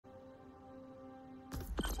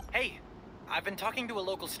Hey, I've been talking to a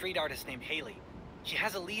local street artist named Haley. She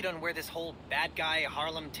has a lead on where this whole bad guy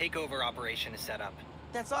Harlem takeover operation is set up.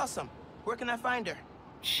 That's awesome. Where can I find her?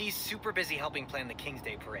 She's super busy helping plan the King's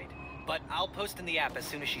Day parade, but I'll post in the app as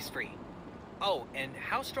soon as she's free. Oh, and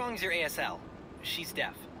how strong is your ASL? She's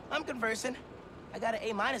deaf. I'm conversing. I got an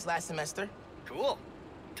A- last semester. Cool.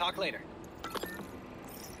 Talk later.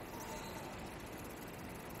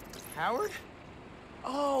 Howard?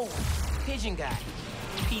 Oh, Pigeon guy.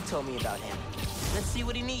 He told me about him. Let's see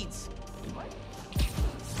what he needs.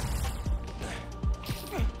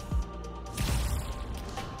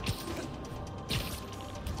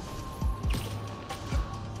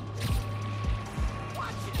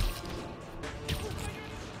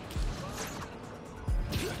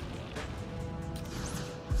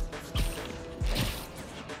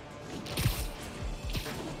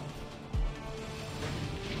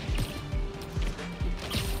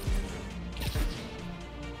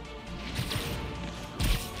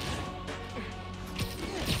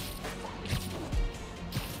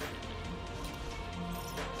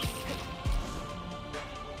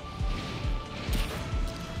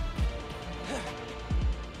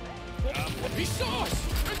 He saw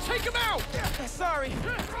us! Take him out! Sorry,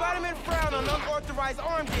 Spider-Man frowned on unauthorized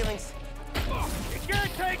arm dealings. You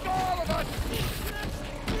can't take all of us!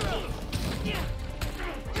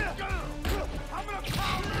 I'm gonna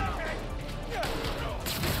pound you!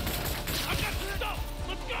 I got the stuff!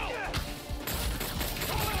 Let's go!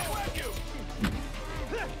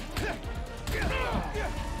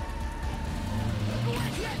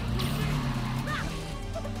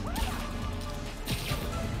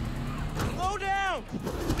 Slow down!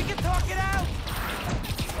 We can talk it out!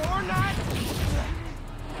 Or not!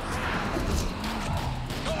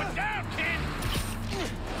 Going down, kid!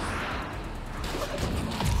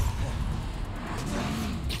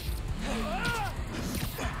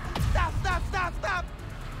 Stop!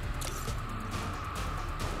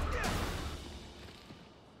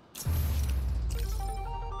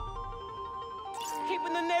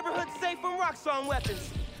 Keeping the neighborhood safe from Roxxon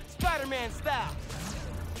weapons. Spider-Man style.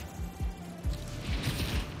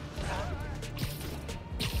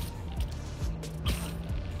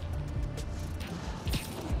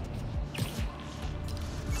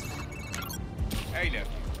 Hey, nephew.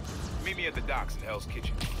 Meet me at the docks in Hell's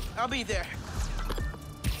Kitchen. I'll be there.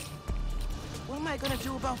 What am I gonna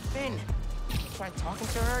do about Finn? Try talking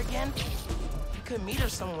to her again? I could meet her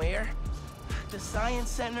somewhere. The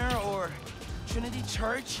Science Center or Trinity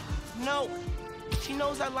Church? No. She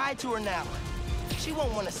knows I lied to her now. She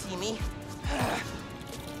won't want to see me.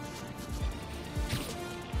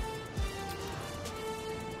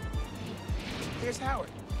 Here's Howard.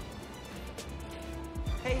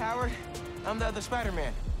 Hey, Howard. I'm the other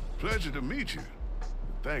Spider-Man. Pleasure to meet you.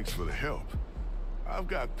 Thanks for the help. I've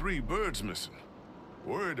got 3 birds missing.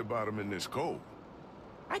 Worried about them in this cold.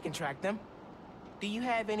 I can track them. Do you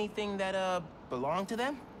have anything that, belong to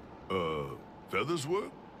them? Feathers work?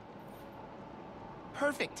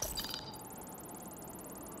 Perfect.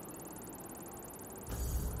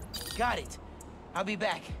 Got it. I'll be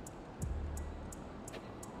back.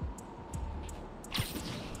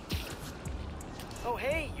 Oh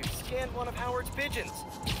hey, you scanned one of Howard's pigeons.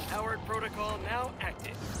 Howard Protocol now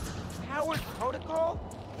active. Howard Protocol?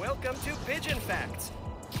 Welcome to Pigeon Facts,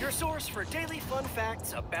 your source for daily fun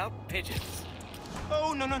facts about pigeons.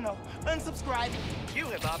 Oh, no. Unsubscribe. You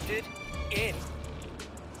have opted in.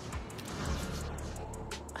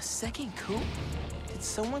 A second coop? Did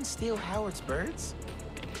someone steal Howard's birds?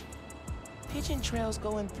 Pigeon trails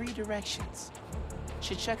go in 3 directions.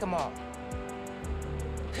 Should check them all.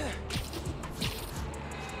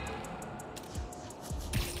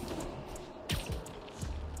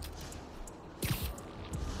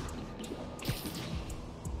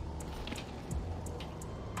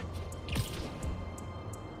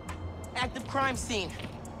 Active crime scene.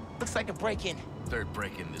 Looks like a break-in. 3rd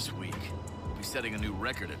break-in this week. We'll be setting a new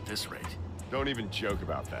record at this rate. Don't even joke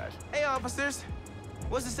about that. Hey, officers.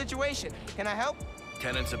 What's the situation? Can I help?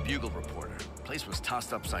 Tenant's a Bugle reporter. Place was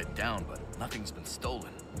tossed upside down, but nothing's been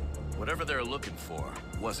stolen. Whatever they're looking for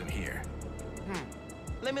wasn't here.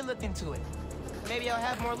 Let me look into it. Maybe I'll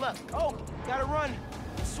have more luck. Oh, gotta run.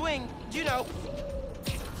 Swing, you know.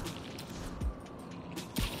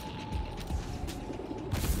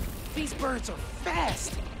 These birds are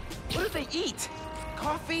fast. What do they eat?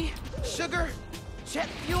 Coffee? Sugar? Jet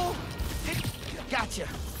fuel? Gotcha.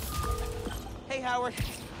 Hey, Howard.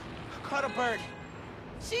 Caught a bird.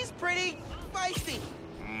 She's pretty feisty.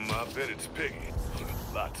 I bet it's Piggy.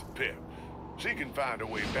 Lots of pep. She can find her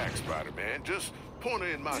way back, Spider-Man. Just point her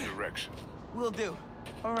in my direction. Will do.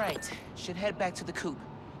 All right. Should head back to the coop.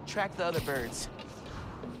 track the other birds.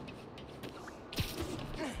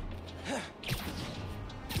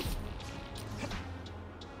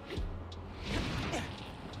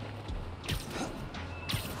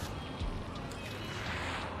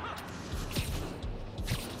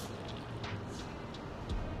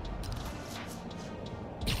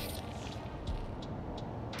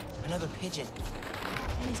 Another pigeon.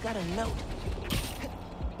 And he's got a note.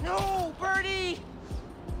 No, birdie!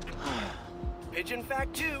 Pigeon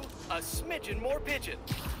fact 2, a smidgen more pigeon.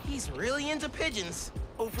 He's really into pigeons.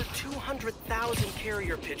 Over 200,000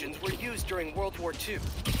 carrier pigeons were used during World War II.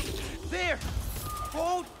 There!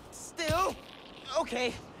 Hold still!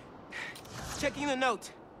 Okay. Checking the note.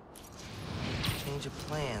 Change of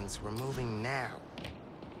plans. We're moving now.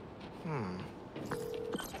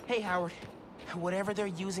 Hey, Howard. Whatever they're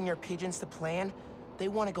using your pigeons to plan, they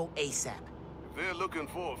want to go ASAP. If they're looking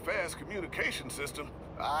for a fast communication system,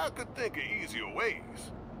 I could think of easier ways.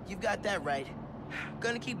 You've got that right.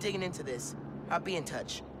 Gonna keep digging into this. I'll be in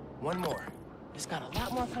touch. One more. This got a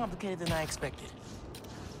lot more complicated than I expected.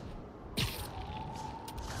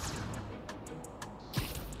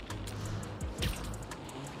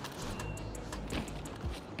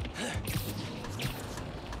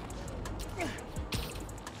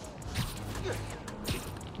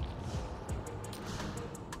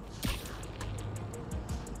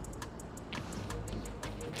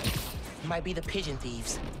 Might be the pigeon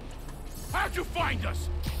thieves. How'd you find us?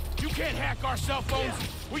 You can't hack our cell phones.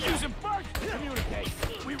 We're using birds to communicate.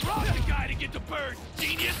 We robbed the guy to get the birds,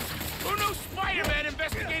 genius. Who knew Spider-Man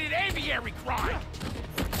investigated aviary crime?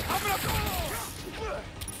 I'm gonna go!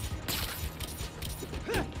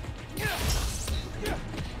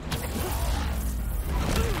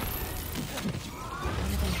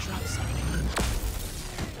 Drop something.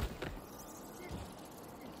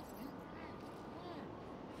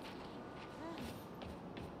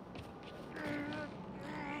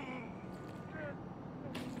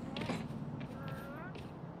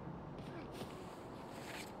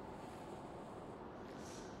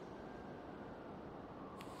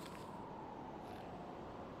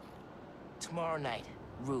 Tomorrow night,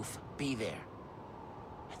 Roof, be there.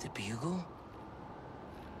 At the Bugle?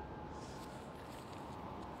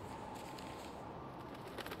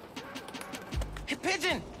 Hey,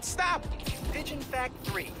 Pigeon! Stop! Pigeon fact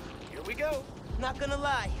 3, here we go. Not gonna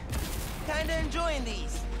lie, kinda enjoying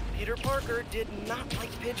these. Peter Parker did not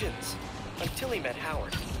like pigeons until he met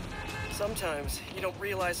Howard. Sometimes you don't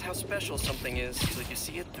realize how special something is until you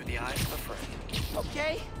see it through the eyes of a friend.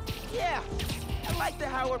 Okay, yeah, I like the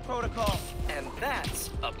Howard protocol. And that's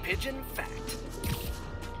a pigeon fact.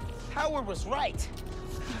 Howard was right.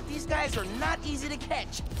 These guys are not easy to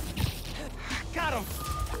catch. Got him.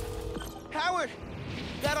 Howard,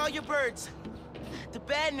 got all your birds. The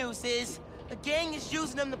bad news is, a gang is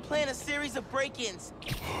using them to plan a series of break-ins.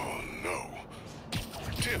 Oh, no.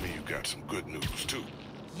 Tell me you got some good news, too.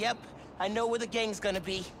 Yep, I know where the gang's gonna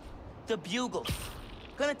be. The Bugle.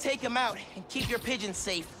 Gonna take them out and keep your pigeons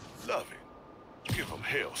safe. Love it. Give them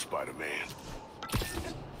hell, Spider-Man.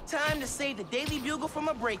 Time to save the Daily Bugle from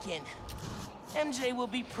a break-in. MJ will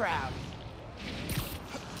be proud.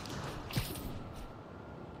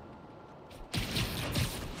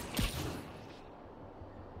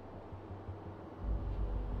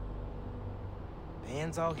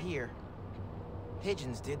 Band's all here.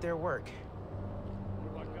 Pigeons did their work. One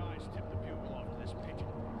of our guys tipped the Bugle off to this pigeon.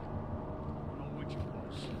 I don't know which it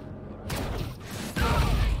was.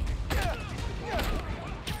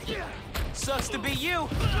 Sucks to be you.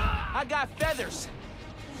 I got feathers.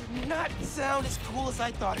 Not sound as cool as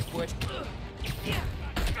I thought it would.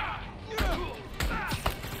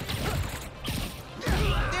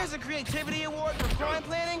 There's a creativity award for crime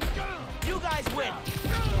planning. You guys win.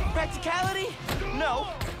 Practicality? No,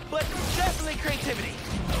 but definitely creativity.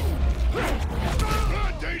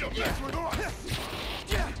 Data mess with us!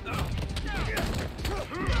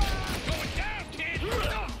 Going down, kid!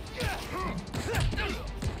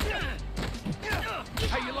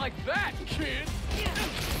 How you like that, kid?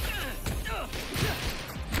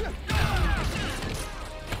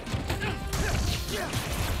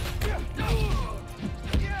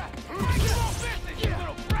 You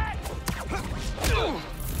little brat!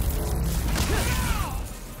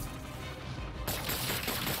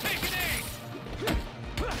 Take an aim!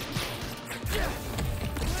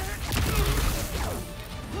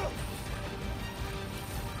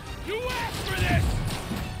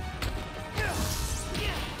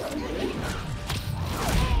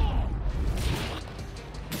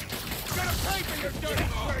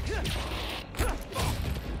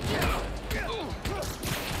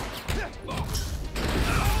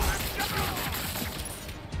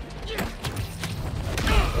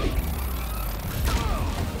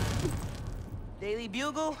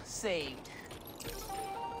 Bugle, saved.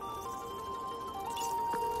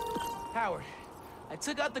 Howard, I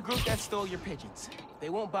took out the group that stole your pigeons. They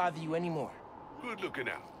won't bother you anymore. Good looking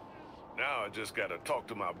out. Now I just gotta talk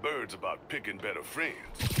to my birds about picking better friends.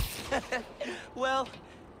 Well,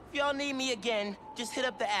 if y'all need me again, just hit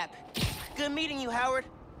up the app. Good meeting you, Howard.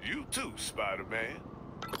 You too, Spider-Man.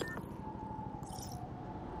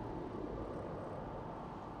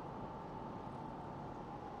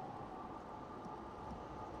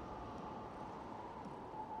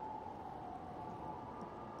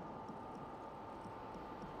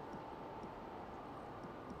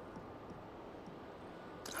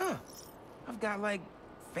 Huh. I've got, like,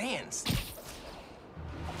 fans.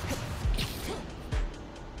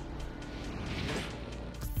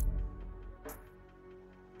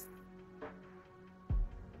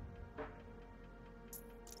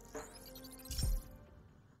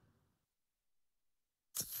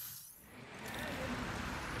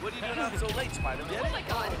 What are you doing out so late, Spider-Man? Oh my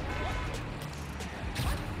god!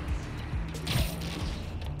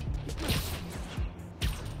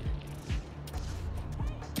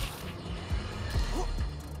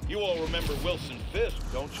 You all remember Wilson Fisk,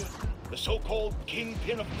 don't you? The so-called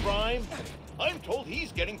kingpin of crime? I'm told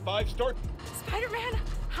he's getting 5-star... Spider-Man,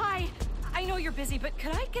 hi. I know you're busy, but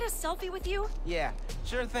could I get a selfie with you? Yeah,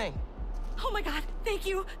 sure thing. Oh my god, thank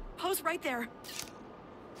you. Pose right there.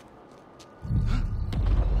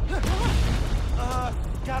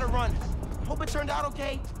 Gotta run. Hope it turned out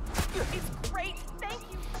okay. It's great, thank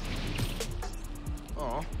you.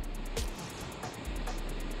 Aw.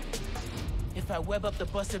 If I web up the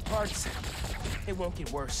busted parts, it won't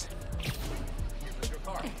get worse. Your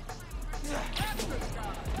car.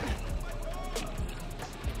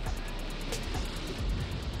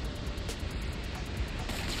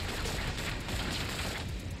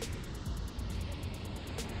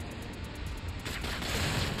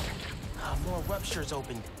 More ruptures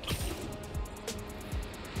opened.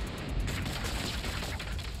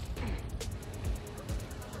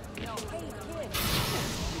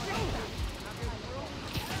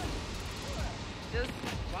 Just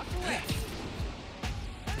walk away.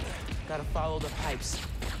 Gotta follow the pipes.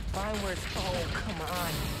 Find where it's... Oh, come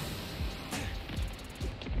on.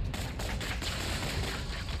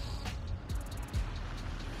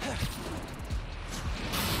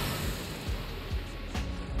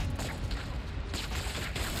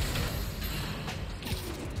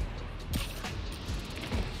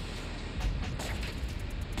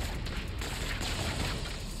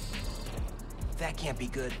 That can't be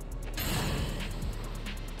good.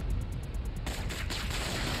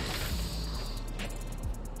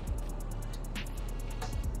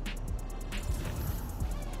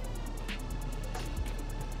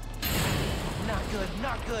 Not good,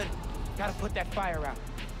 not good. Gotta put that fire out.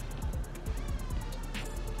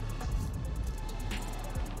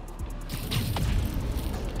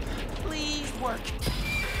 Please work.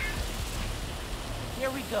 Here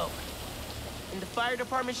we go. And the fire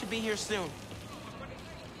department should be here soon.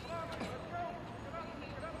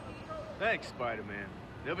 Thanks, Spider-Man.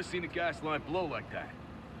 Never seen a gas line blow like that.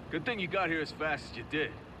 Good thing you got here as fast as you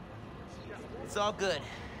did. It's all good.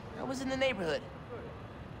 I was in the neighborhood.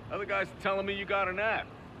 Other guys are telling me you got an app.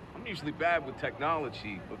 I'm usually bad with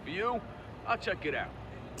technology, but for you, I'll check it out.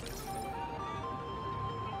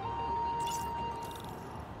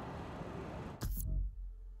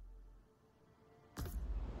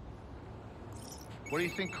 What do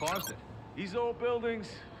you think caused it? These old buildings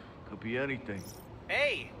could be anything.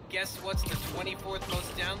 Hey, guess what's the 24th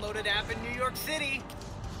most downloaded app in New York City?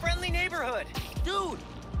 Friendly Neighborhood. Dude,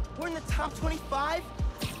 we're in the top 25?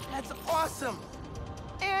 That's awesome.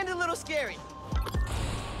 And a little scary.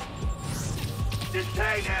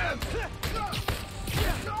 Detain him!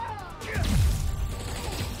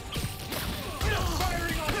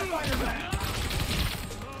 Firing on Spider-Man!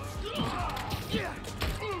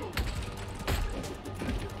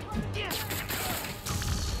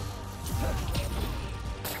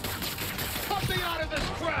 Something out of this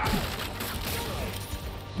crowd!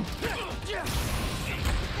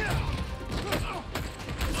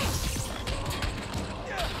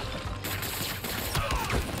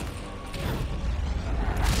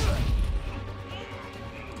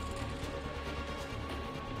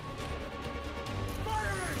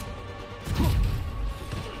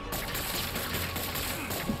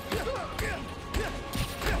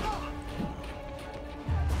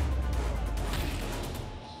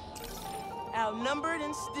 Outnumbered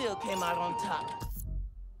and still came out on top.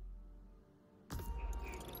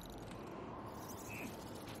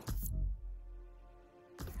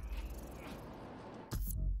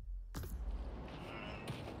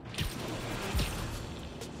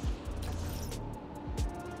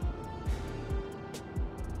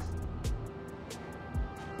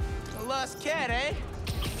 lost cat, eh?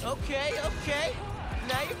 Okay, okay.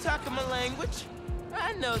 Now you're talking my language.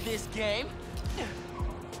 I know this game.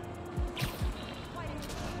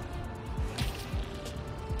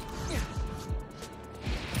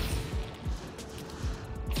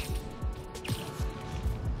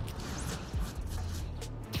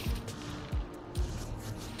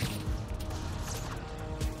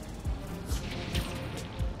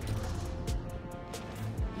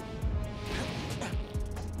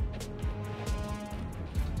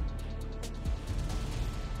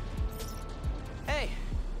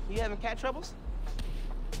 You having cat troubles?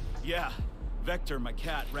 Yeah. Vector, my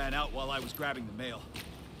cat, ran out while I was grabbing the mail.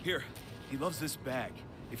 Here, he loves this bag.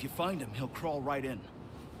 If you find him, he'll crawl right in.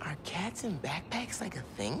 Are cats in backpacks like a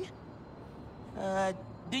thing?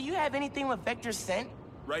 Do you have anything with Vector's scent?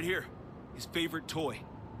 Right here. His favorite toy.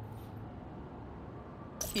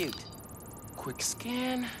 Cute. Quick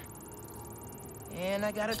scan. And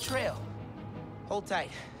I got a trail. Hold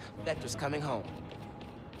tight. Vector's coming home.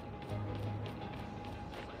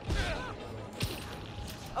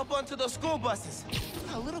 Up onto those school buses.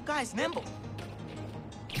 Oh, little guy's nimble.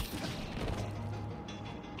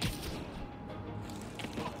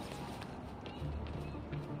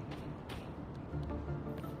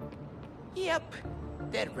 Yep,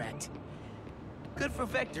 dead rat. Good for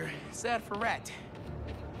Vector, sad for Rat.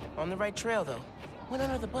 On the right trail, though. Went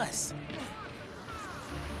under the bus.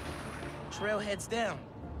 Trail heads down.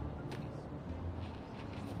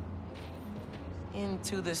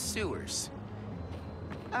 Into the sewers.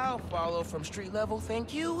 I'll follow from street level,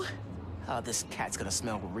 thank you. Oh, this cat's gonna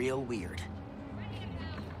smell real weird.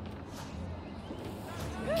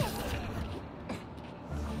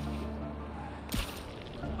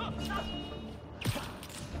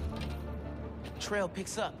 Trail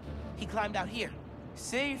picks up. He climbed out here.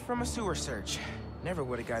 Saved from a sewer search. Never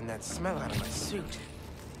would have gotten that smell out of my suit.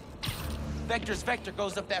 Vector's Vector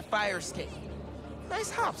goes up that fire escape. Nice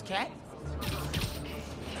hops, cat.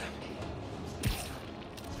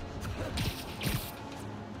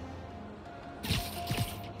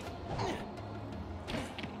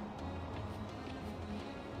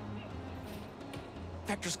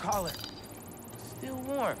 Vector's collar. Still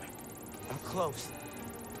warm. I'm close.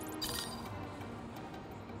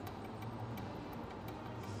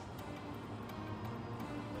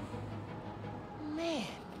 Man,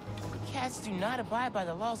 cats do not abide by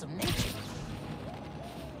the laws of nature.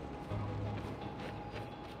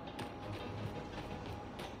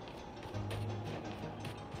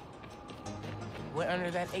 Went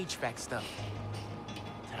under that HVAC stuff.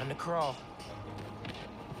 Time to crawl.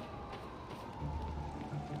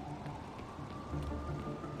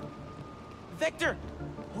 Vector!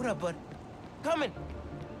 What up, bud? Coming!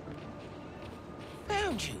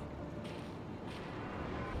 Found you.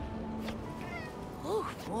 Oh,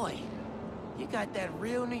 boy. You got that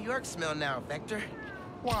real New York smell now, Vector.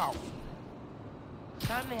 Wow.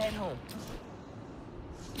 Time to head home.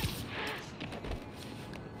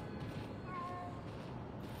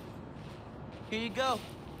 Here you go.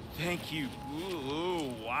 Thank you.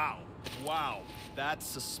 Ooh, wow. Wow.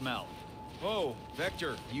 That's a smell. Whoa,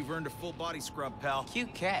 Vector, you've earned a full body scrub, pal.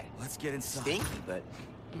 Cute cat. Let's get inside. Stinky, but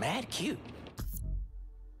mad cute.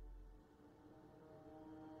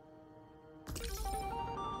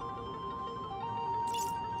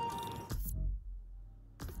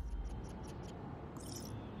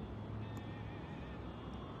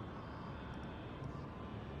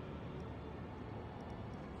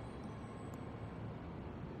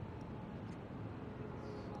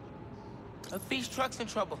 A feast truck's in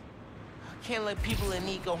trouble. Can't let people in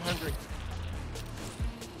need go hungry.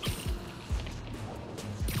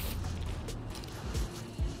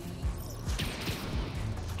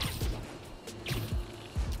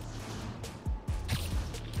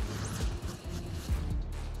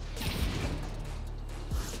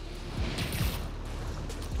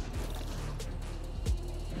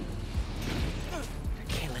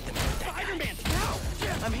 Can't let them hurt that guy. Spider-Man!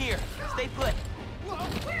 No! I'm here. Stay put.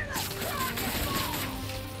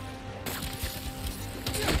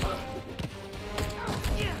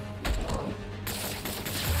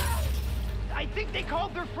 I think they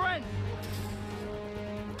called their friend.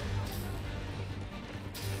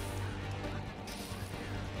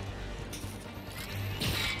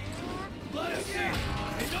 Let us in,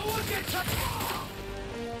 and no one gets touched.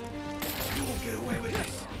 You won't get away with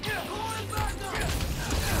this.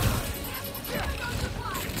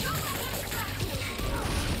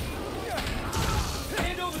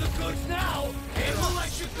 Hand over the goods now, and we'll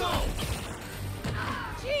let you go.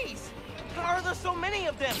 Jeez! How are there so many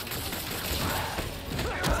of them?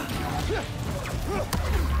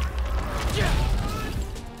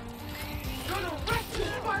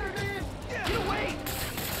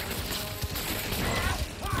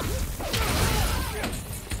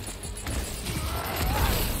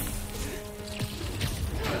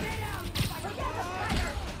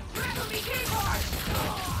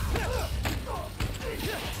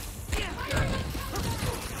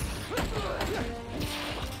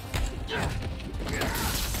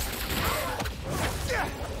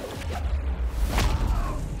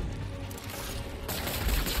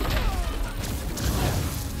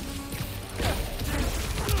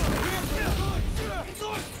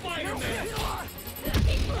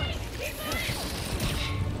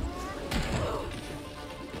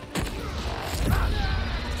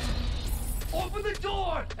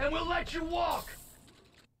 and we'll let you walk.